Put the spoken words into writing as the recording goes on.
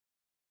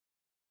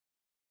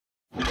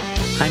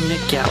I'm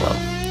Nick Gallo,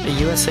 a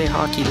USA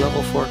Hockey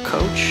Level 4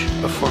 coach,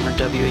 a former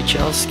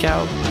WHL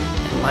scout,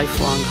 and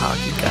lifelong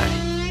hockey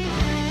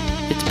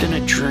guy. It's been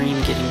a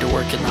dream getting to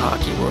work in the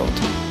hockey world,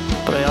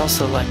 but I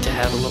also like to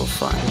have a little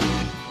fun.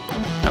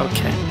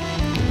 Okay,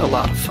 a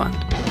lot of fun.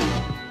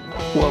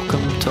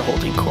 Welcome to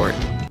Holding Court.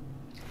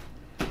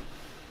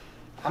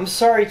 I'm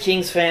sorry,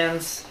 Kings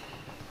fans.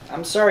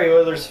 I'm sorry,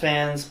 Oilers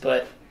fans,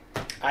 but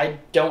I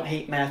don't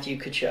hate Matthew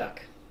Tkachuk.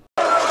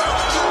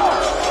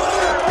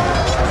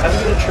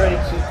 I'm going to try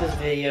to keep this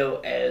video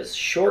as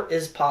short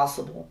as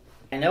possible.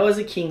 I know as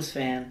a Kings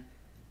fan,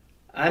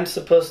 I'm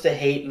supposed to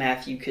hate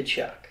Matthew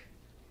Tkachuk.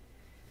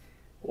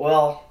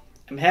 Well,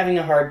 I'm having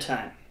a hard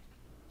time.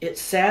 It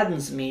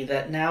saddens me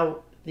that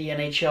now the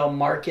NHL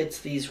markets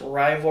these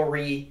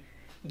rivalry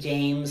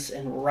games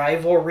and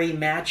rivalry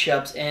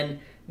matchups, and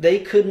they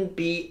couldn't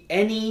be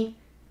any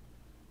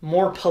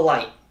more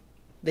polite.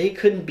 They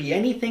couldn't be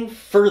anything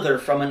further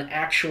from an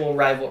actual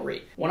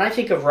rivalry. When I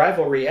think of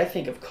rivalry, I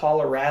think of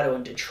Colorado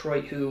and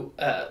Detroit, who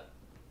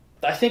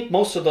I think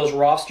most of those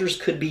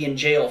rosters could be in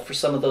jail for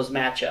some of those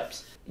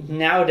matchups.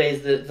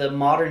 Nowadays, the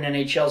modern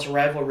NHL's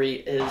rivalry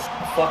is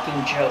a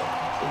fucking joke.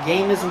 The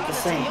game isn't the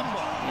same.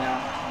 You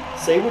know,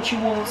 say what you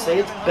want, say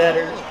it's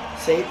better,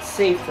 say it's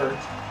safer.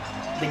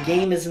 The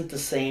game isn't the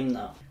same,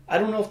 though. I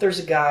don't know if there's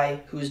a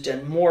guy who's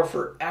done more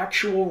for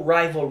actual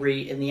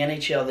rivalry in the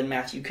NHL than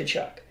Matthew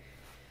Tkachuk.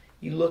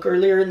 You look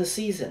earlier in the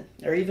season,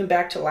 or even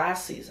back to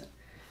last season.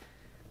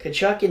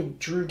 Tkachuk and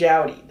Drew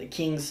Doughty, the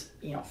Kings'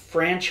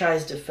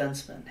 franchise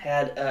defenseman,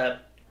 had a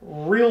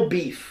real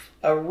beef,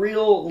 a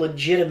real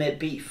legitimate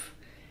beef.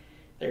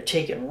 They're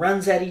taking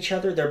runs at each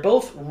other. They're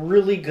both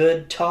really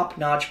good,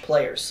 top-notch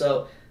players.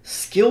 So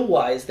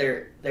skill-wise,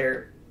 they're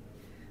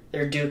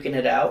duking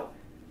it out.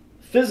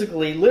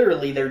 Physically,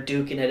 literally, they're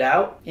duking it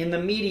out. In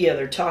the media,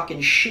 they're talking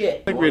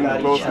shit I think we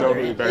about both each know other.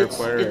 who the better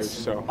player is.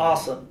 So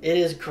awesome. It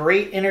is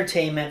great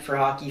entertainment for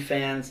hockey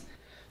fans.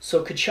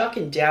 So Tkachuk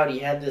and Doughty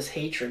had this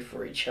hatred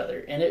for each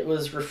other, and it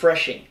was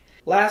refreshing.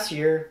 Last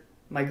year,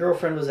 my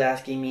girlfriend was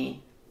asking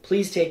me,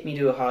 please take me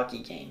to a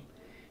hockey game.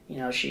 You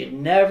know, she had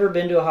never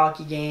been to a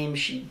hockey game.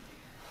 She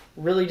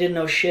really didn't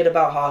know shit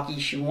about hockey.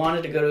 She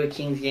wanted to go to a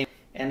Kings game.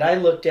 And I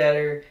looked at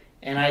her,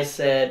 and I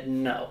said,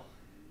 no.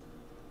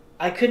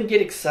 I couldn't get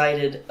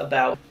excited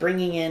about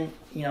bringing in,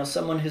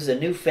 someone who's a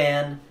new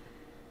fan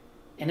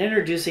and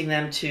introducing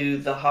them to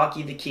the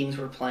hockey the Kings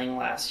were playing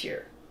last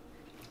year.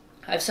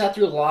 I've sat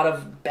through a lot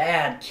of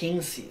bad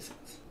Kings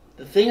seasons.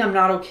 The thing I'm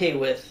not okay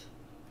with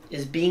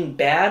is being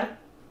bad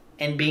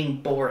and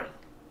being boring.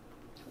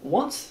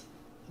 Once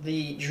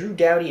the Drew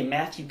Doughty and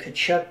Matthew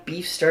Tkachuk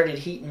beef started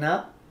heating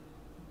up,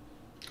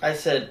 I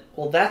said,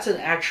 well, that's an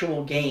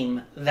actual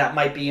game that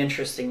might be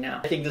interesting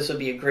now. I think this would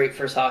be a great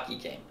first hockey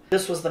game.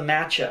 This was the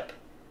matchup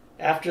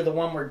after the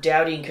one where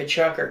Doughty and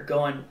Tkachuk are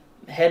going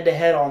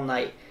head-to-head all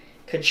night.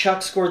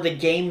 Tkachuk scored the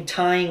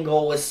game-tying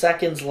goal with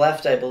seconds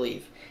left, I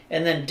believe.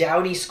 And then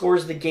Doughty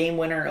scores the game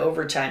winner in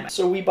overtime.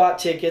 So we bought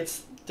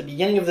tickets at the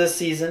beginning of this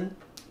season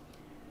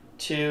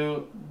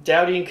to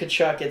Doughty and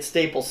Tkachuk at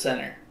Staples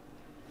Center.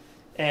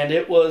 And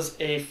it was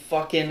a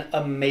fucking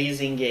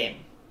amazing game.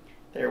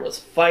 There was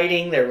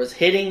fighting, there was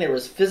hitting, there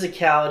was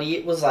physicality.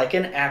 It was like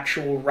an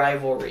actual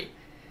rivalry.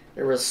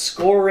 There was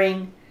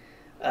scoring.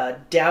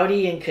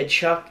 Doughty and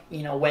Tkachuk,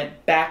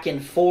 went back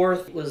and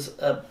forth. It was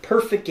a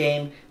perfect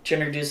game to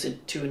introduce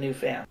it to a new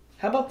fan.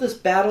 How about this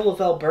Battle of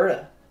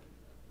Alberta?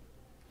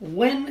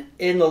 When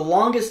in the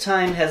longest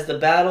time has the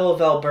Battle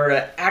of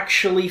Alberta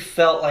actually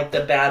felt like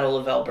the Battle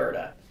of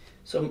Alberta?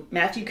 So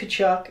Matthew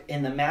Tkachuk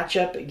in the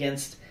matchup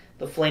against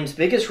the Flames'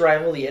 biggest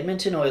rival, the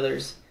Edmonton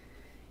Oilers,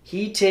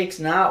 he takes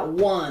not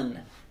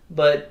one,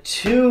 but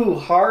two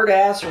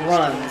hard-ass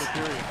runs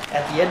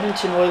at the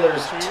Edmonton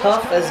Oilers'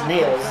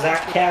 tough-as-nails,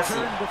 Zach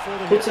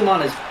Kassian. Puts him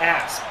on his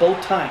ass both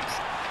times.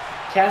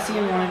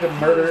 Kassian wanted to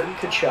murder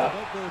Tkachuk.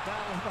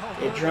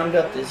 It drummed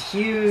up this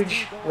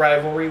huge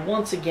rivalry.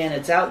 Once again,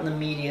 it's out in the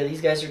media.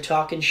 These guys are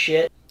talking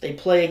shit. They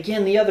play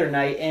again the other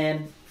night,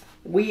 and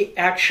we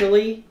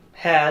actually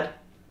had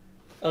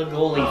a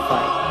goalie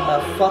fight.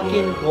 A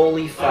fucking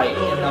goalie fight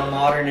in the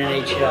modern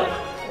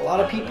NHL. A lot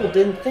of people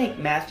didn't think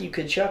Matthew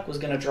Tkachuk was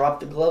going to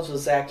drop the gloves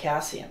with Zach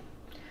Kassian.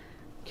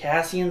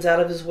 Kassian's out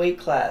of his weight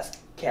class.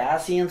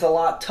 Kassian's a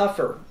lot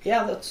tougher.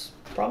 Yeah, that's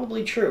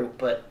probably true,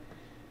 but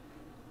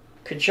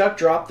Tkachuk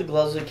dropped the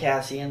gloves with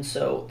Kassian,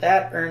 so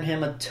that earned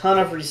him a ton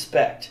of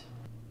respect.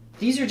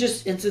 These are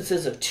just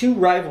instances of two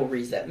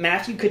rivalries that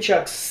Matthew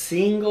Tkachuk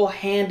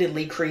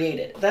single-handedly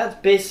created. That's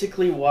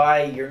basically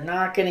why you're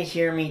not going to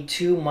hear me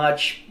too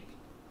much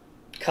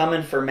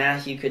coming for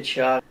Matthew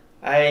Tkachuk.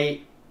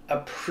 I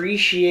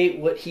appreciate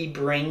what he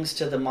brings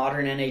to the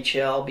modern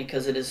NHL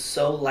because it is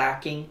so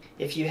lacking.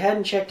 If you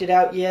hadn't checked it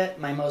out yet,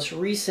 my most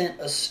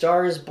recent A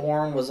Star Is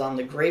Born was on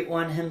the Great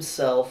One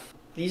himself.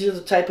 These are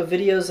the type of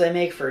videos I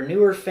make for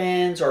newer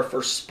fans or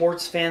for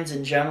sports fans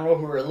in general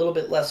who are a little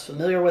bit less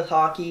familiar with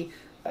hockey.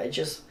 I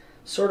just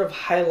sort of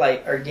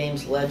highlight our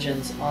game's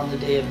legends on the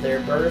day of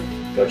their birth.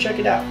 Go check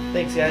it out.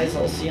 Thanks guys,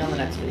 I'll see you on the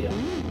next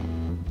video.